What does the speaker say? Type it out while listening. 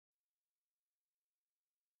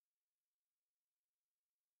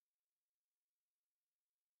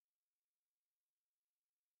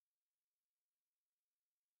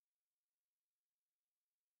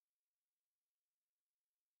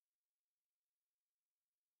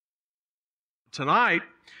Tonight,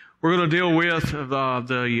 we're going to deal with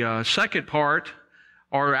the second part,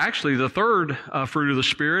 or actually the third fruit of the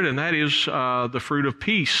Spirit, and that is the fruit of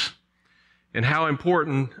peace, and how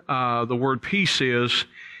important the word peace is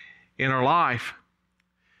in our life.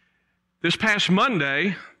 This past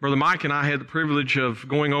Monday, Brother Mike and I had the privilege of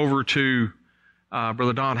going over to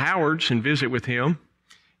Brother Don Howard's and visit with him.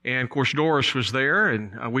 And, of course, Doris was there,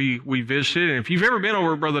 and we visited. And if you've ever been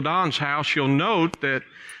over at Brother Don's house, you'll note that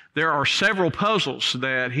there are several puzzles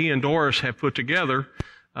that he and Doris have put together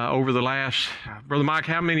over the last, Brother Mike,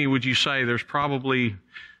 how many would you say? There's probably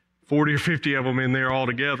 40 or 50 of them in there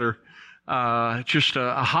altogether. Just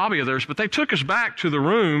a hobby of theirs. But they took us back to the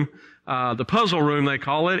room, the puzzle room they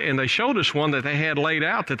call it, and they showed us one that they had laid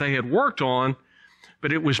out that they had worked on,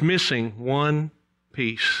 but it was missing one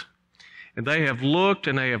piece. And they have looked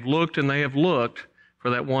and they have looked and they have looked for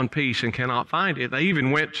that one piece and cannot find it. They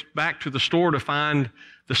even went back to the store to find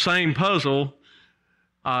the same puzzle,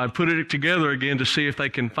 put it together again to see if they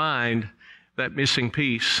can find that missing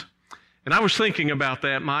piece. And I was thinking about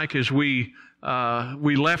that, Mike, as we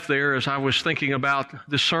left there, as I was thinking about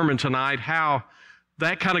this sermon tonight, how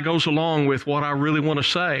that kind of goes along with what I really want to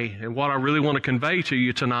say and what I really want to convey to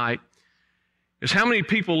you tonight, is how many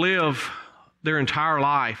people live their entire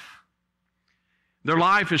life. Their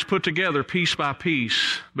life is put together piece by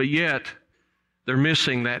piece, but yet they're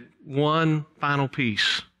missing that one final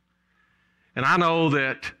piece. And I know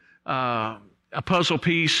that a puzzle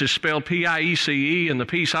piece is spelled P-I-E-C-E, and the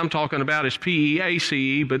piece I'm talking about is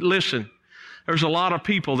P-E-A-C-E, but listen, there's a lot of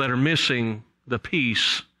people that are missing the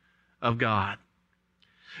peace of God.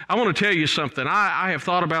 I want to tell you something. I have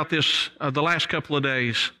thought about this the last couple of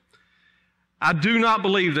days. I do not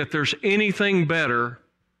believe that there's anything better,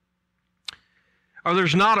 or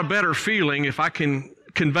there's not a better feeling, if I can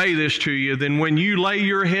convey this to you, than when you lay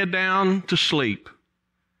your head down to sleep,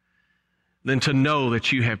 than to know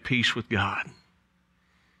that you have peace with God.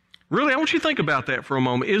 Really, I want you to think about that for a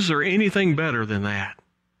moment. Is there anything better than that?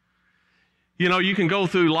 You know, you can go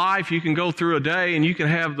through life, you can go through a day, and you can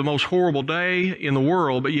have the most horrible day in the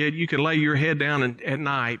world, but yet you can lay your head down at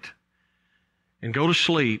night and go to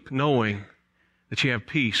sleep knowing that you have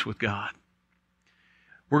peace with God.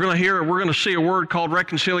 We're going to see a word called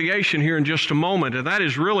reconciliation here in just a moment, and that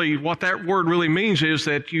is really what that word really means, is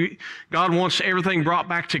that God wants everything brought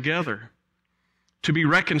back together, to be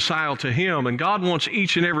reconciled to Him, and God wants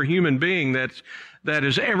each and every human being that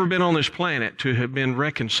has ever been on this planet to have been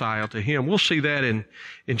reconciled to Him. We'll see that in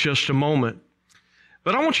just a moment.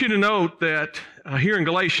 But I want you to note that here in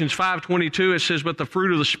Galatians 5:22 it says, "But the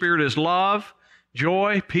fruit of the Spirit is love,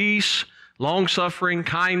 joy, peace, long-suffering,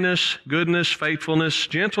 kindness, goodness, faithfulness,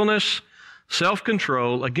 gentleness,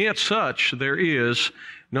 self-control. Against such there is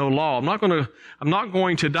no law." I'm not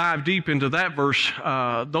going to dive deep into that verse,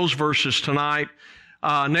 those verses tonight.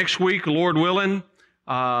 Next week, Lord willing,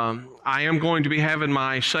 I am going to be having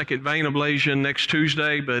my second vein ablation next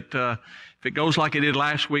Tuesday, but if it goes like it did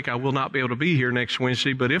last week, I will not be able to be here next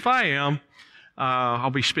Wednesday. But if I am, I'll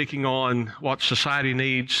be speaking on what society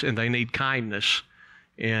needs, and they need kindness.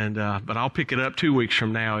 But I'll pick it up 2 weeks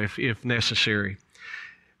from now if necessary.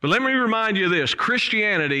 But let me remind you of this.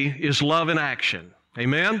 Christianity is love in action.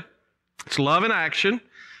 Amen? It's love in action.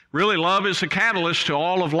 Really, love is a catalyst to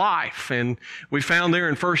all of life. And we found there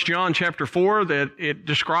in 1 John chapter 4 that it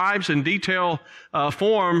describes in detail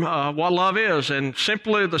form what love is. And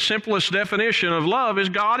the simplest definition of love is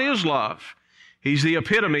God is love. He's the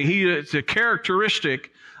epitome. He is the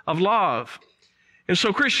characteristic of love. And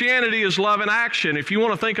so Christianity is love in action. If you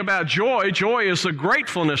want to think about joy, joy is the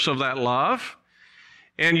gratefulness of that love.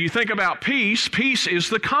 And you think about peace, peace is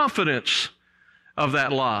the confidence of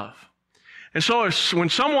that love. And so when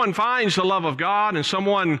someone finds the love of God and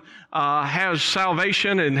someone has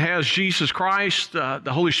salvation and has Jesus Christ, the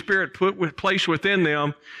Holy Spirit placed within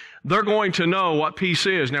them, they're going to know what peace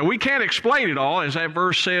is. Now, we can't explain it all, as that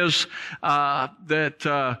verse says,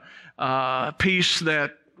 that peace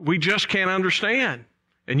that we just can't understand.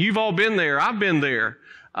 And you've all been there. I've been there,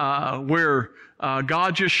 where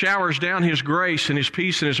God just showers down His grace and His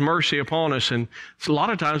peace and His mercy upon us. And a lot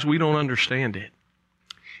of times we don't understand it.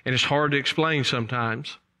 And it's hard to explain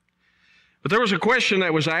sometimes. But there was a question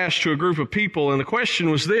that was asked to a group of people, and the question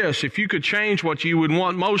was this: if you could change what you would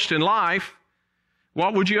want most in life,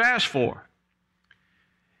 what would you ask for?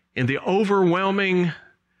 And the overwhelming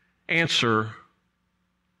answer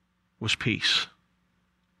was peace.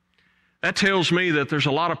 That tells me that there's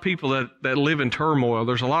a lot of people that live in turmoil.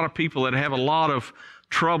 There's a lot of people that have a lot of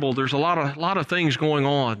trouble. There's a lot of things going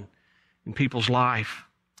on in people's life.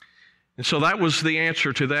 And so that was the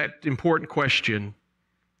answer to that important question.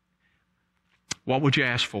 What would you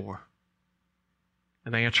ask for?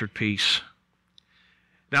 and answered peace.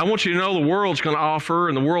 Now, I want you to know the world's going to offer,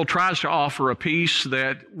 and the world tries to offer, a peace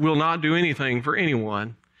that will not do anything for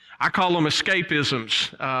anyone. I call them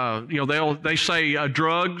escapisms. They say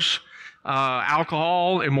drugs,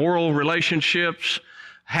 alcohol, immoral relationships,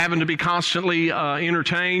 having to be constantly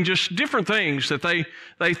entertained, just different things that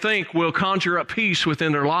they think will conjure up peace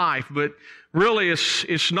within their life. But really,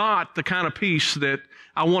 it's not the kind of peace that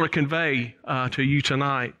I want to convey to you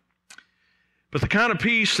tonight. But the kind of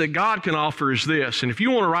peace that God can offer is this. And if you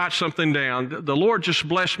want to write something down, the Lord just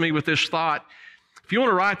blessed me with this thought. If you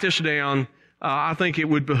want to write this down, I think it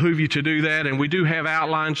would behoove you to do that. And we do have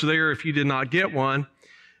outlines there if you did not get one.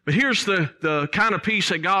 But here's the kind of peace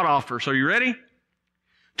that God offers. Are you ready?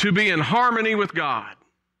 To be in harmony with God.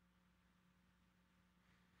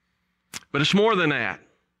 But it's more than that.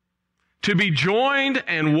 To be joined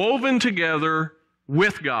and woven together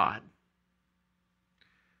with God.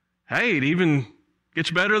 Hey, it even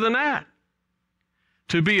gets better than that.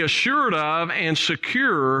 To be assured of and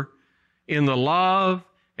secure in the love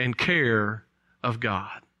and care of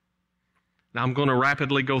God. Now I'm going to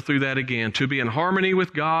rapidly go through that again. To be in harmony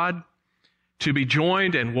with God, to be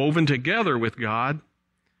joined and woven together with God,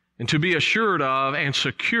 and to be assured of and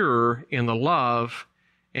secure in the love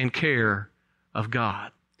and care of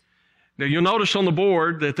God. Now you'll notice on the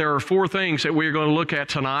board that there are 4 things that we're going to look at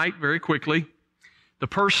tonight very quickly. The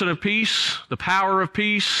person of peace, the power of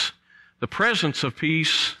peace, the presence of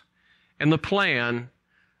peace, and the plan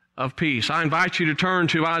of peace. I invite you to turn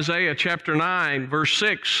to Isaiah chapter 9, verse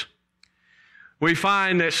 6. We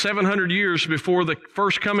find that 700 years before the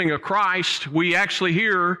first coming of Christ, we actually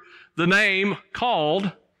hear the name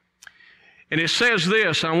called. And it says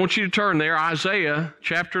this, I want you to turn there, Isaiah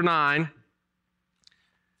chapter 9.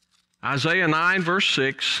 Isaiah 9, verse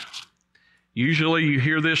 6. Usually you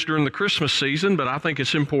hear this during the Christmas season, but I think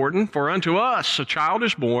it's important. For unto us a child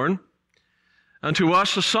is born, unto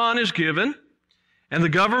us a son is given, and the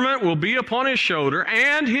government will be upon his shoulder,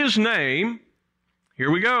 and his name,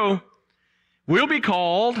 here we go, will be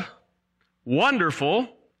called Wonderful,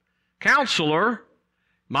 Counselor,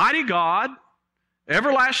 Mighty God,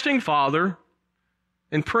 Everlasting Father,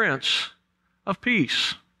 and Prince of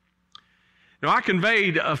Peace. Now, I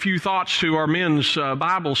conveyed a few thoughts to our men's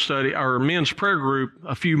Bible study, our men's prayer group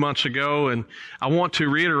a few months ago, and I want to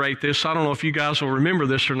reiterate this. I don't know if you guys will remember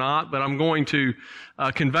this or not, but I'm going to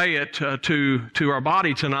convey it to our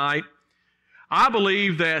body tonight. I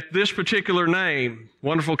believe that this particular name,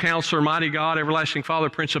 Wonderful Counselor, Mighty God, Everlasting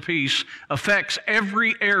Father, Prince of Peace, affects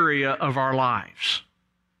every area of our lives.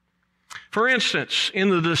 For instance,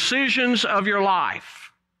 in the decisions of your life,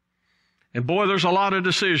 and boy, there's a lot of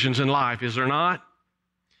decisions in life, is there not?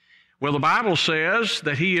 Well, the Bible says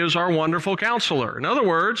that He is our wonderful counselor. In other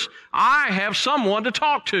words, I have someone to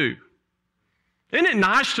talk to. Isn't it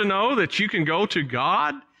nice to know that you can go to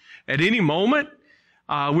God at any moment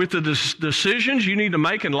with the decisions you need to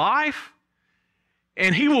make in life,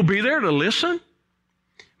 and He will be there to listen?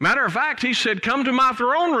 Matter of fact, He said, come to my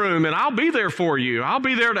throne room and I'll be there for you. I'll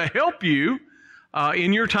be there to help you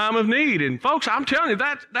in your time of need. And folks, I'm telling you,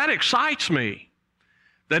 that excites me.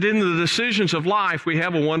 That in the decisions of life, we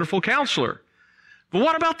have a wonderful counselor. But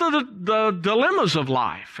what about the dilemmas of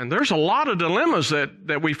life? And there's a lot of dilemmas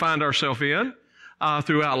that we find ourselves in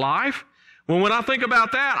throughout life. Well, when I think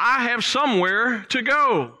about that, I have somewhere to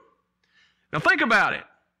go. Now think about it.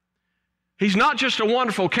 He's not just a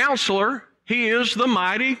wonderful counselor. He is the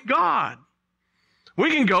mighty God. We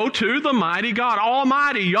can go to the mighty God,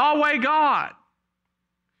 Almighty, Yahweh God.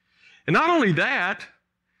 And not only that,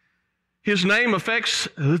 His name affects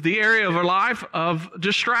the area of our life of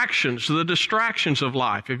distractions, the distractions of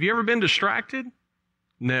life. Have you ever been distracted?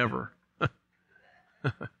 Never.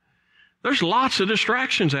 There's lots of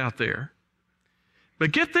distractions out there.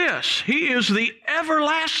 But get this, He is the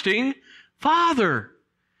everlasting Father.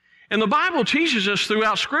 And the Bible teaches us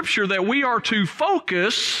throughout Scripture that we are to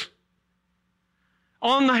focus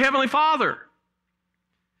on the Heavenly Father.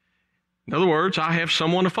 In other words, I have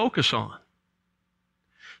someone to focus on.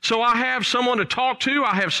 So I have someone to talk to,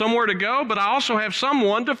 I have somewhere to go, but I also have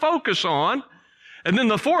someone to focus on. And then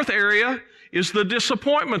the fourth area is the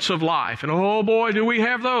disappointments of life. And oh boy, do we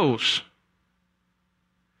have those.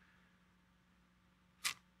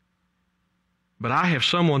 But I have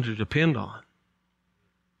someone to depend on.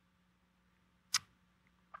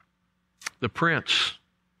 The Prince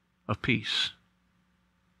of Peace.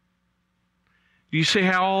 You see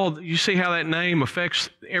how that name affects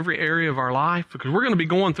every area of our life? Because we're going to be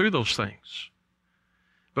going through those things.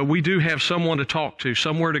 But we do have someone to talk to,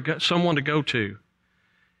 someone to go to.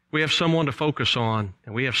 We have someone to focus on,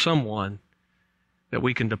 and we have someone that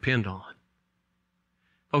we can depend on.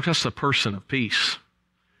 Folks, that's the person of peace.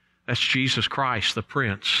 That's Jesus Christ, the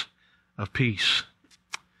Prince of Peace.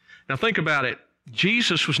 Now think about it.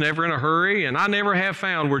 Jesus was never in a hurry, and I never have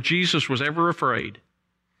found where Jesus was ever afraid.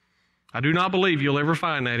 I do not believe you'll ever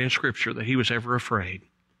find that in Scripture, that he was ever afraid.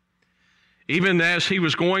 Even as he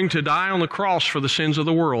was going to die on the cross for the sins of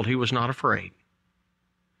the world, he was not afraid.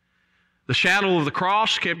 The shadow of the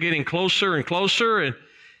cross kept getting closer and closer, and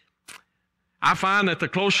I find that the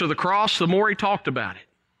closer the cross, the more he talked about it.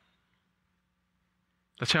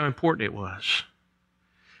 That's how important it was.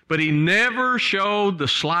 But he never showed the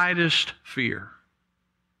slightest fear.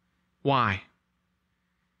 Why?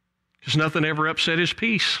 Because nothing ever upset his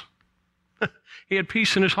peace. He had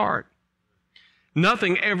peace in his heart.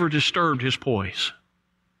 Nothing ever disturbed his poise.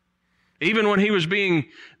 Even when he was being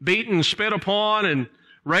beaten, spit upon, and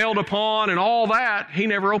railed upon, and all that, he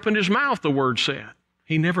never opened his mouth, the Word said.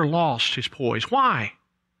 He never lost his poise. Why?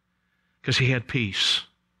 Because he had peace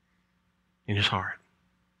in his heart.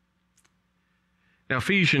 Now,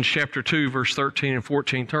 Ephesians chapter 2, verse 13 and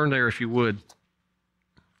 14. Turn there if you would.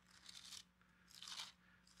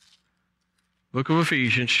 Book of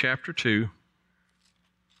Ephesians chapter 2.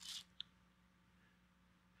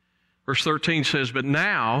 Verse 13 says, "But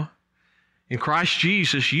now, in Christ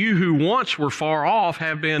Jesus, you who once were far off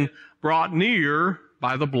have been brought near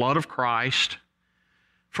by the blood of Christ.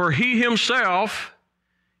 For he himself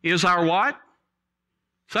is our" what?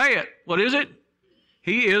 Say it. What is it?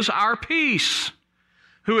 He is our peace,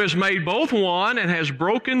 who has made both one and has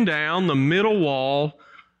broken down the middle wall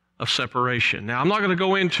of separation. Now, I'm not going to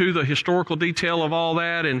go into the historical detail of all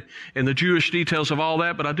that and the Jewish details of all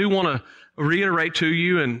that, but I do want to reiterate to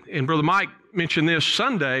you, and Brother Mike mentioned this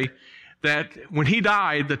Sunday, that when he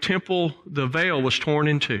died, the temple, the veil was torn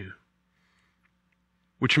in two,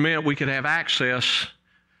 which meant we could have access,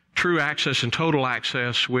 true access and total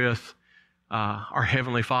access with our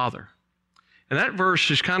Heavenly Father. And that verse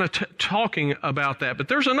is kind of talking about that. But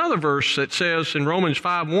there's another verse that says in Romans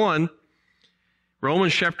 5:1,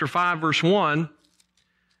 Romans chapter 5, verse 1.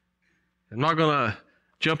 I'm not going to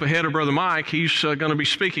jump ahead of Brother Mike. He's going to be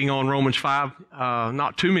speaking on Romans 5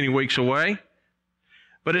 not too many weeks away.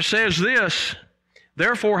 But it says this,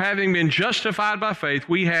 "Therefore, having been justified by faith,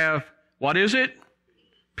 we have," what is it?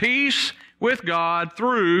 "Peace with God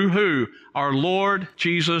through" who? Our Lord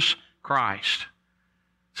Jesus Christ.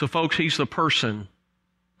 So folks, he's the person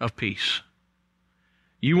of peace.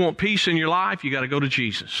 You want peace in your life, you got to go to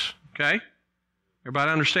Jesus. Okay?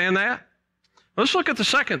 Everybody understand that? Let's look at the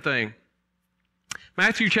second thing.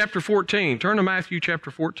 Matthew chapter 14. Turn to Matthew chapter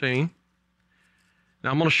 14.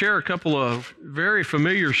 Now I'm going to share a couple of very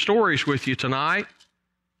familiar stories with you tonight.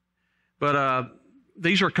 But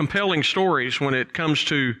these are compelling stories when it comes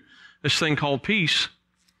to this thing called peace.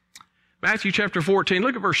 Matthew chapter 14,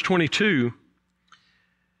 look at verse 22.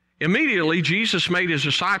 "Immediately Jesus made his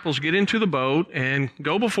disciples get into the boat and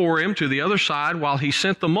go before him to the other side while he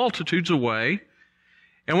sent the multitudes away.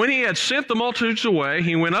 And when he had sent the multitudes away,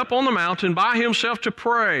 he went up on the mountain by himself to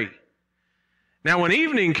pray. Now when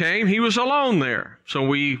evening came, he was alone there." So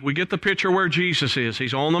we get the picture where Jesus is.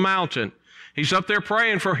 He's on the mountain. He's up there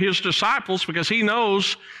praying for his disciples because he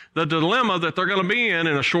knows the dilemma that they're going to be in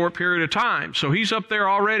a short period of time. So he's up there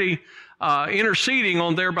already interceding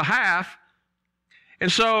on their behalf.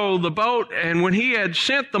 And so the boat, and when he had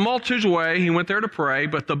sent the multitudes away, he went there to pray.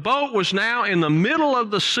 But the boat was now in the middle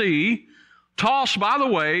of the sea, tossed by the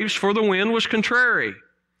waves, for the wind was contrary.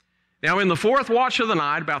 Now in the fourth watch of the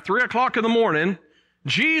night, about 3 o'clock in the morning,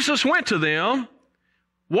 Jesus went to them,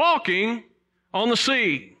 walking on the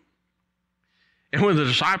sea. And when the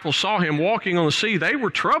disciples saw him walking on the sea, they were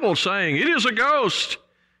troubled, saying, "It is a ghost."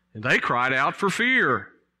 And they cried out for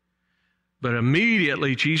fear. But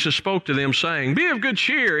immediately Jesus spoke to them, saying, "Be of good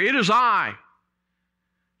cheer, it is I.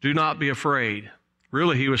 Do not be afraid."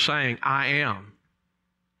 Really, he was saying, "I am."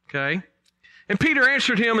 Okay? And Peter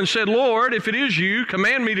answered him and said, "Lord, if it is you,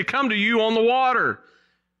 command me to come to you on the water."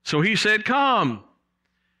 So he said, "Come."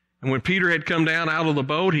 And when Peter had come down out of the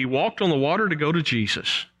boat, he walked on the water to go to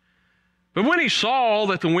Jesus. But when he saw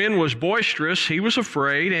that the wind was boisterous, he was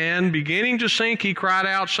afraid, and beginning to sink, he cried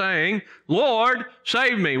out, saying, "Lord,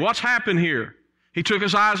 save me." What's happened here? He took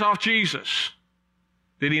his eyes off Jesus.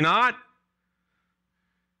 Did he not?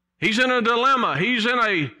 He's in a dilemma. He's in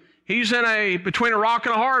a between a rock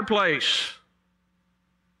and a hard place.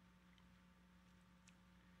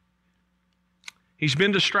 He's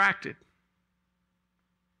been distracted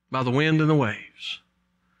by the wind and the waves.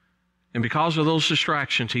 And because of those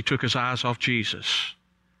distractions, he took his eyes off Jesus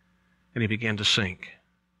and he began to sink.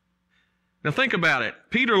 Now think about it.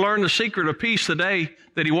 Peter learned the secret of peace the day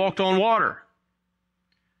that he walked on water.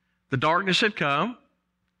 The darkness had come.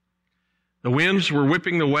 The winds were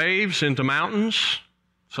whipping the waves into mountains,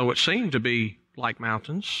 so it seemed to be like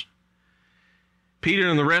mountains. Peter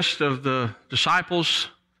and the rest of the disciples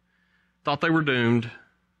thought they were doomed,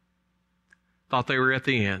 thought they were at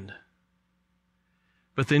the end.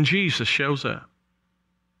 But then Jesus shows up.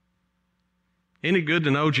 Isn't it good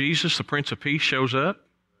to know Jesus, the Prince of Peace, shows up?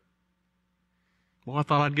 Well, I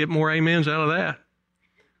thought I'd get more amens out of that.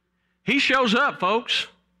 He shows up, folks.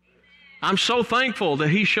 I'm so thankful that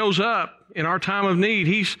He shows up in our time of need.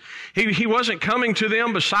 He wasn't coming to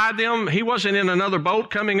them, beside them. He wasn't in another boat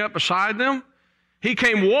coming up beside them. He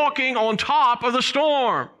came walking on top of the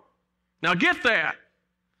storm. Now get that.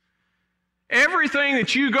 Everything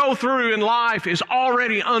that you go through in life is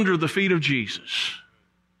already under the feet of Jesus.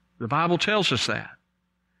 The Bible tells us that.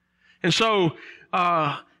 And so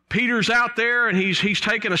Peter's out there, and he's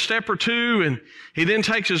taken a step or two, and he then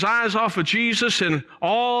takes his eyes off of Jesus, and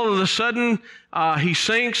all of a sudden he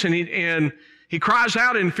sinks, and he cries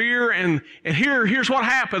out in fear, and here's what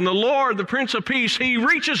happened. The Lord, the Prince of Peace, He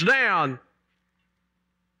reaches down,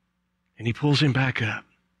 and He pulls him back up.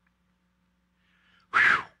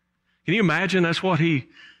 Whew. Can you imagine that's what He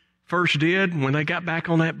first did when they got back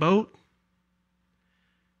on that boat?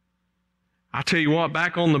 I tell you what,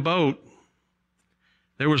 back on the boat,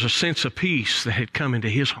 there was a sense of peace that had come into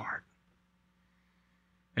his heart.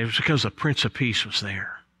 It was because the Prince of Peace was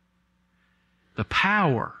there. The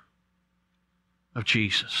power of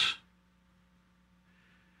Jesus.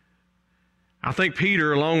 I think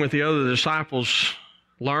Peter, along with the other disciples,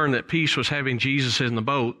 learned that peace was having Jesus in the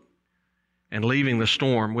boat and leaving the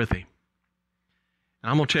storm with Him.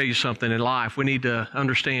 And I'm going to tell you something in life. We need to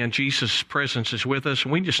understand Jesus' presence is with us,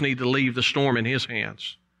 and we just need to leave the storm in His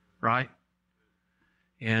hands, right?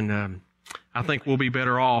 And I think we'll be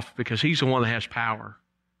better off because He's the one that has power.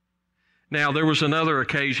 Now, there was another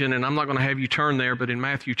occasion, and I'm not going to have you turn there, but in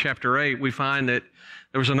Matthew chapter 8, we find that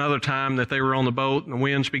there was another time that they were on the boat, and the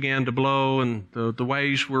winds began to blow, and the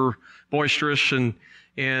waves were boisterous, and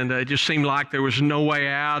it just seemed like there was no way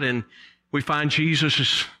out, and we find Jesus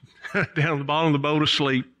is down at the bottom of the boat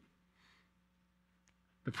asleep.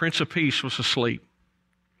 The Prince of Peace was asleep.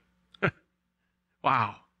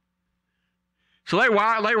 Wow. So they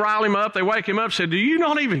rile him up, they wake him up, said, "Do you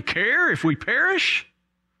not even care if we perish?"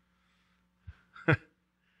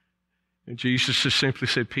 And Jesus just simply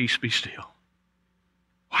said, "Peace, be still."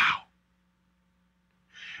 Wow.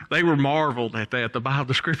 They were marveled at that.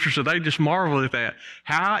 The Scripture said they just marveled at that.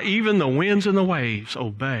 How even the winds and the waves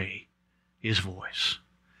obey His voice.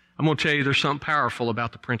 I'm going to tell you there's something powerful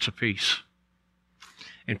about the Prince of Peace.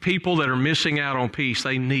 And people that are missing out on peace,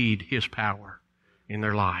 they need His power in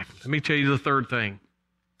their life. Let me tell you the third thing.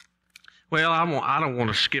 Well, I don't want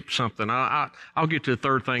to skip something. I'll get to the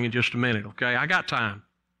third thing in just a minute, okay? I got time,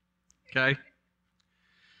 okay?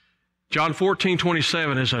 John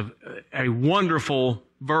 14:27 is a wonderful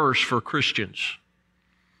verse for Christians.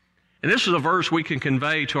 And this is a verse we can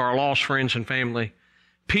convey to our lost friends and family.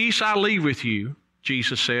 "Peace I leave with you,"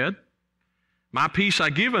 Jesus said. "My peace I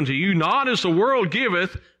give unto you, not as the world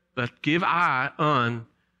giveth, but give I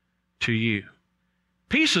unto you."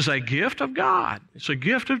 Peace is a gift of God. It's a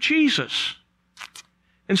gift of Jesus.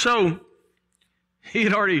 And so, He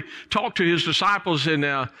had already talked to His disciples, and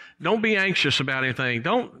don't be anxious about anything.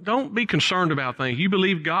 Don't be concerned about things. You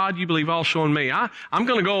believe God, you believe also in me. I'm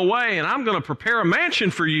going to go away, and I'm going to prepare a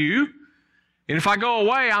mansion for you. And if I go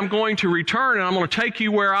away, I'm going to return, and I'm going to take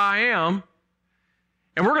you where I am.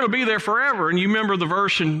 And we're going to be there forever. And you remember the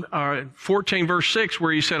verse in 14, verse 6,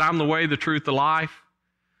 where He said, "I'm the way, the truth, the life.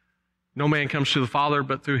 No man comes to the Father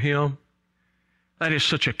but through Him." That is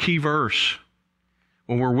such a key verse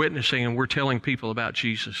when we're witnessing and we're telling people about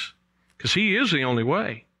Jesus, because He is the only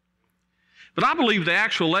way. But I believe the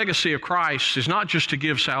actual legacy of Christ is not just to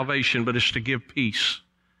give salvation, but it's to give peace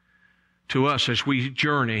to us as we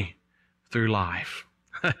journey through life.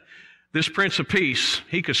 This Prince of Peace,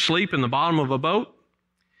 He could sleep in the bottom of a boat.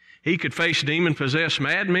 He could face demon-possessed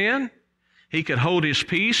madmen. He could hold His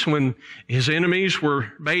peace when His enemies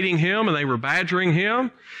were baiting Him and they were badgering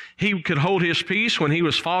Him. He could hold His peace when He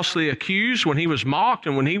was falsely accused, when He was mocked,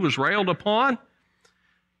 and when He was railed upon.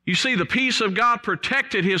 You see, the peace of God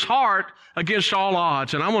protected His heart against all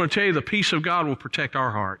odds. And I want to tell you, the peace of God will protect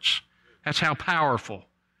our hearts. That's how powerful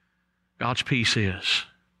God's peace is.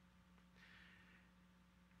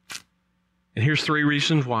 And here's 3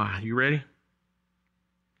 reasons why. You ready?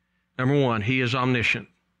 Number 1, He is omniscient.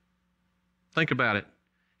 Think about it.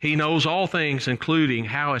 He knows all things, including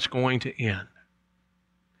how it's going to end.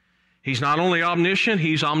 He's not only omniscient,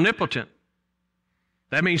 He's omnipotent.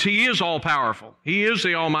 That means He is all-powerful. He is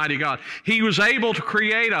the Almighty God. He was able to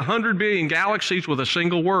create 100 billion galaxies with a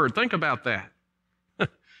single word. Think about that.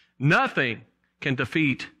 Nothing can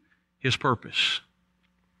defeat His purpose.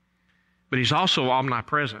 But He's also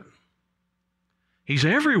omnipresent. He's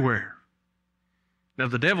everywhere. Now,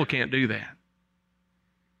 the devil can't do that,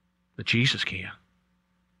 but Jesus can.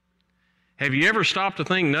 Have you ever stopped to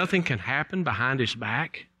think nothing can happen behind His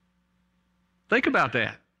back? Think about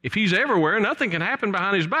that. If He's everywhere, nothing can happen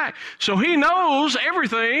behind His back. So He knows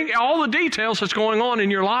everything, all the details that's going on in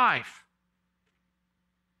your life.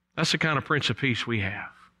 That's the kind of Prince of Peace we have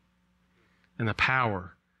and the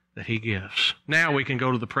power that He gives. Now we can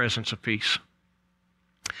go to the presence of peace.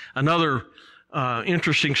 Another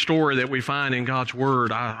interesting story that we find in God's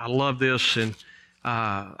Word. I love this, and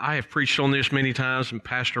I have preached on this many times, and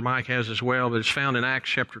Pastor Mike has as well, but it's found in Acts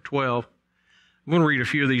chapter 12. I'm going to read a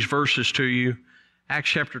few of these verses to you. Acts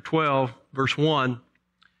chapter 12, verse 1.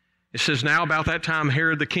 It says, "Now about that time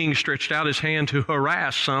Herod the king stretched out his hand to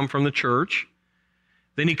harass some from the church.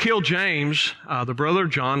 Then he killed James, the brother of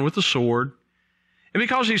John, with the sword. And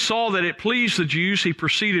because he saw that it pleased the Jews, he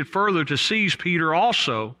proceeded further to seize Peter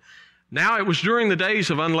also. Now it was during the days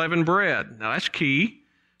of unleavened bread." Now that's key.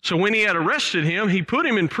 "So when he had arrested him, he put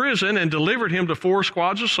him in prison and delivered him to 4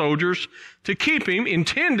 squads of soldiers to keep him,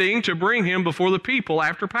 intending to bring him before the people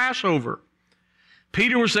after Passover.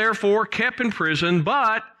 Peter was therefore kept in prison,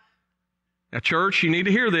 but," now church, you need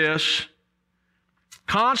to hear this,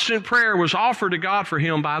 "constant prayer was offered to God for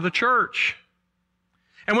him by the church.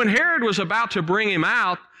 And when Herod was about to bring him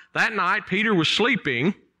out, that night Peter was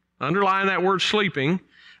sleeping," underline that word sleeping,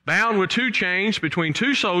 "bound with 2 chains between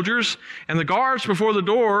 2 soldiers, and the guards before the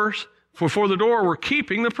door were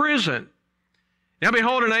keeping the prison. Now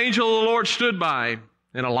behold, an angel of the Lord stood by,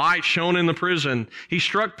 and a light shone in the prison. He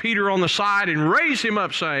struck Peter on the side and raised him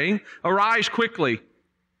up, saying, 'Arise quickly.'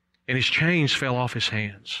 And his chains fell off his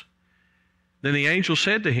hands. Then the angel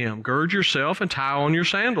said to him, 'Gird yourself and tie on your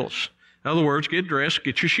sandals.'" In other words, get dressed,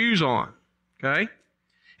 get your shoes on. Okay?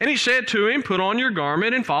 "And he said to him, 'Put on your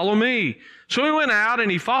garment and follow me.' So he went out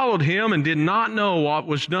and he followed him and did not know what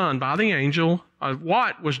was done by the angel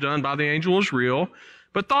was real,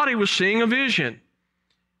 but thought he was seeing a vision.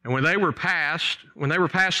 And when they were past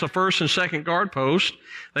the first and second guard post,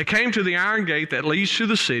 they came to the iron gate that leads to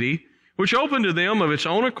the city, which opened to them of its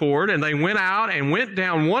own accord, and they went out and went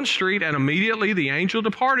down one street, and immediately the angel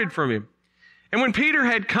departed from him. And when Peter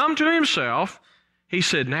had come to himself, he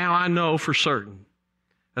said, 'Now I know for certain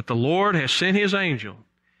that the Lord has sent His angel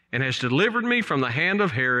and has delivered me from the hand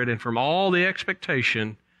of Herod and from all the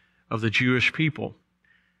expectation of the Jewish people.'"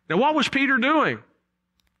 Now what was Peter doing?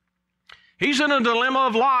 He's in a dilemma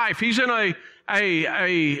of life. He's in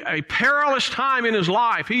a perilous time in his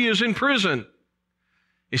life. He is in prison.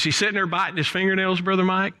 Is he sitting there biting his fingernails, Brother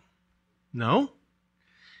Mike? No.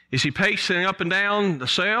 Is he pacing up and down the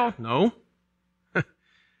cell? No.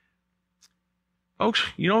 Folks,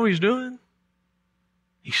 you know what he's doing?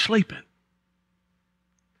 He's sleeping.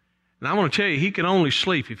 And I want to tell you, he could only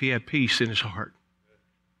sleep if he had peace in his heart.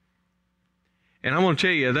 And I want to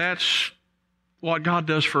tell you, that's what God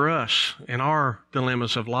does for us in our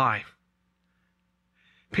dilemmas of life.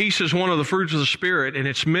 Peace is one of the fruits of the Spirit, and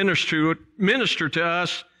it's ministered to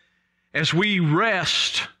us as we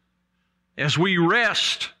rest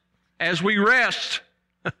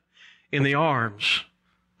in the arms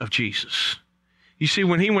of Jesus. You see,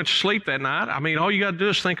 when he went to sleep that night, all you got to do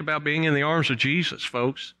is think about being in the arms of Jesus,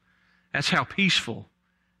 folks. That's how peaceful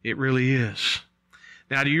it really is.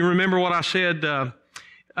 Now, do you remember what I said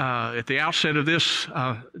at the outset of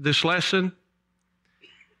this lesson?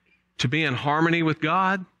 To be in harmony with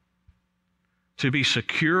God, to be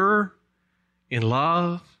secure in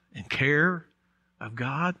love and care of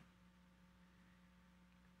God.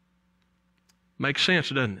 Makes sense,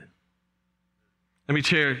 doesn't it? Let me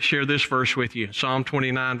share this verse with you. Psalm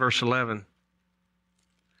 29, verse 11.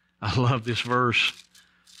 I love this verse.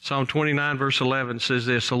 Psalm 29, verse 11 says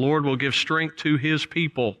this, "The Lord will give strength to His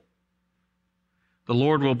people. The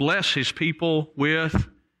Lord will bless His people with,"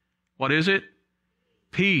 what is it?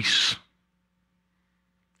 Peace.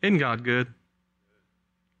 Isn't God good?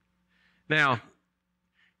 Now,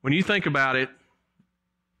 when you think about it,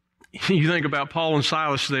 you think about Paul and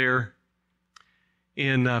Silas there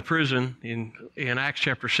in prison in Acts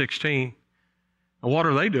chapter 16. And what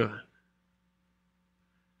are they doing?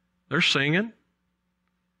 They're singing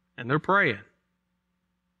and they're praying.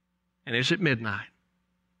 And it's at midnight.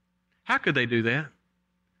 How could they do that?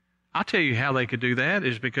 I'll tell you how they could do that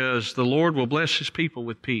is because the Lord will bless His people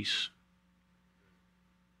with peace.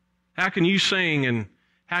 How can you sing and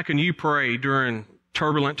how can you pray during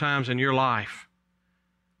turbulent times in your life?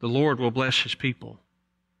 the Lord will bless His people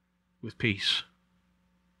with peace.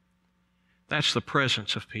 That's the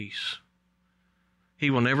presence of peace. He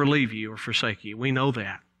will never leave you or forsake you. We know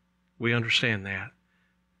that. We understand that.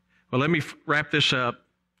 Well, let me wrap this up.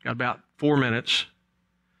 Got about 4 minutes.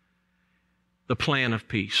 The plan of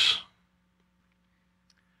peace.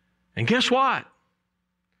 And guess what?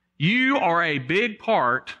 You are a big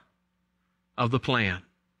part of the plan.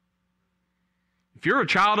 If you're a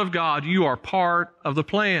child of God, you are part of the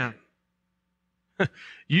plan.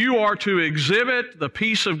 You are to exhibit the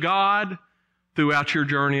peace of God throughout your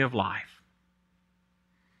journey of life.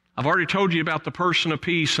 I've already told you about the person of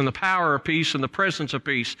peace and the power of peace and the presence of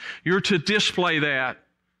peace. You're to display that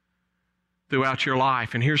throughout your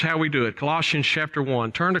life. And here's how we do it. Colossians chapter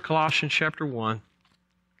 1. Turn to Colossians chapter 1.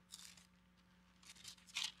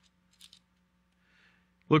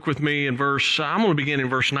 Look with me in I'm going to begin in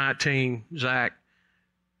verse 19, Zach.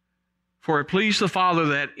 For it pleased the Father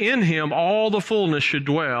that in Him all the fullness should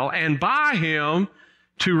dwell, and by Him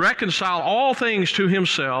to reconcile all things to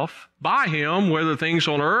Himself, by Him, whether things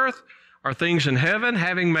on earth or things in heaven,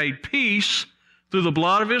 having made peace through the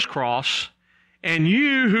blood of His cross. And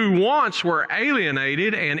you who once were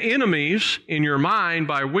alienated and enemies in your mind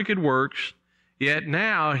by wicked works, yet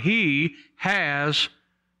now He has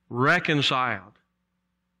reconciled.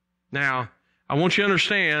 Now, I want you to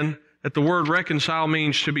understand that the word reconcile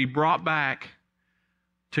means to be brought back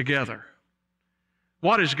together.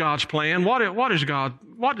 What is God's plan? What does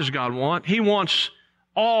God want? He wants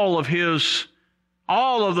all of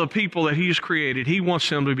the people that He's created. He wants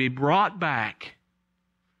them to be brought back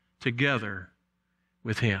together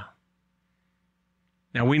with Him.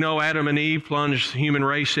 Now, we know Adam and Eve plunged the human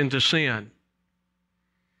race into sin.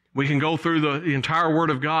 We can go through the entire Word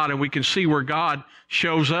of God and we can see where God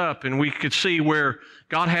shows up, and we could see where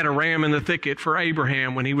God had a ram in the thicket for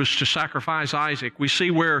Abraham when he was to sacrifice Isaac. We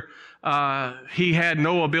see where He had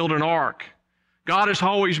Noah build an ark. God has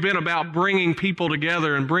always been about bringing people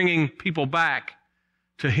together and bringing people back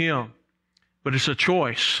to Him. But it's a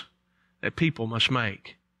choice that people must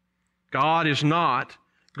make. God is not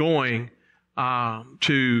going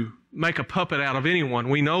to make a puppet out of anyone.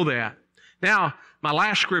 We know that. Now, my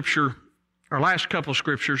last scripture, or last couple of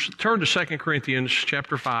scriptures, turn to 2 Corinthians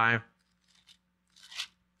chapter 5.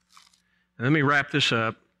 And let me wrap this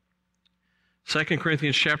up. 2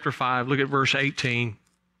 Corinthians chapter 5, look at verse 18.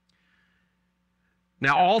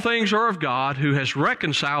 Now all things are of God, who has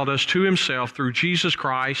reconciled us to Himself through Jesus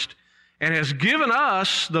Christ, and has given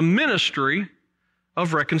us the ministry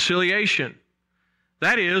of reconciliation.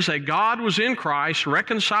 That is, that God was in Christ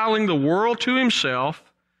reconciling the world to Himself,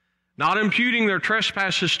 not imputing their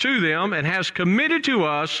trespasses to them, and has committed to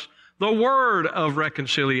us the word of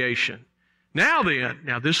reconciliation. Now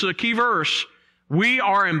this is a key verse. We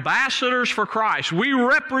are ambassadors for Christ. We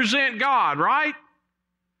represent God, right?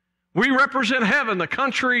 We represent heaven, the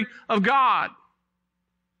country of God.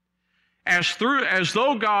 As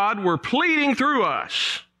though God were pleading through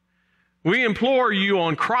us, we implore you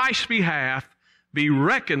on Christ's behalf, be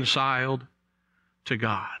reconciled to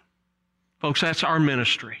God. Folks, that's our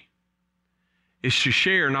ministry. Is to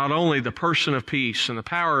share not only the person of peace and the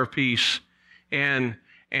power of peace and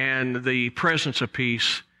the presence of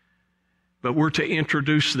peace, but we're to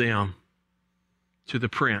introduce them to the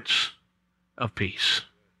Prince of Peace.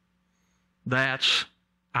 That's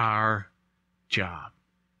our job.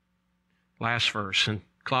 Last verse in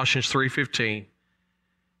Colossians 3:15.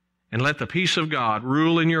 And let the peace of God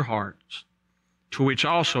rule in your hearts, to which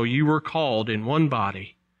also you were called in one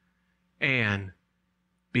body, and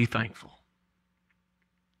be thankful.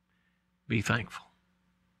 Be thankful.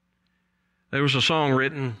 There was a song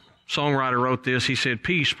written, songwriter wrote this. He said,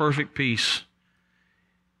 peace, perfect peace.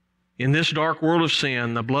 In this dark world of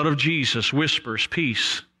sin, the blood of Jesus whispers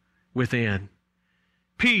peace within.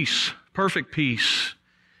 Peace, perfect peace.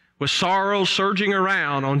 With sorrow surging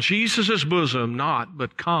around, on Jesus' bosom, naught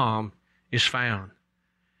but calm is found.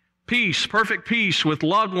 Peace, perfect peace with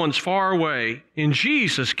loved ones far away. In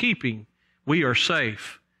Jesus' keeping, we are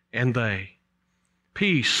safe, and they.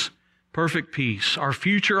 Peace, perfect peace, our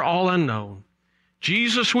future all unknown.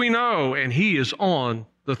 Jesus we know, and He is on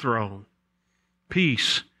the throne.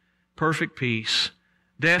 Peace, perfect peace,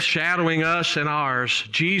 death shadowing us and ours.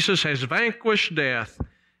 Jesus has vanquished death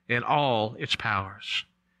and all its powers.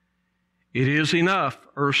 It is enough,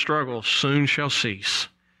 earth's struggles soon shall cease,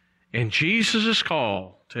 and Jesus'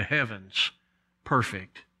 call to heaven's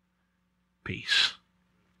perfect peace.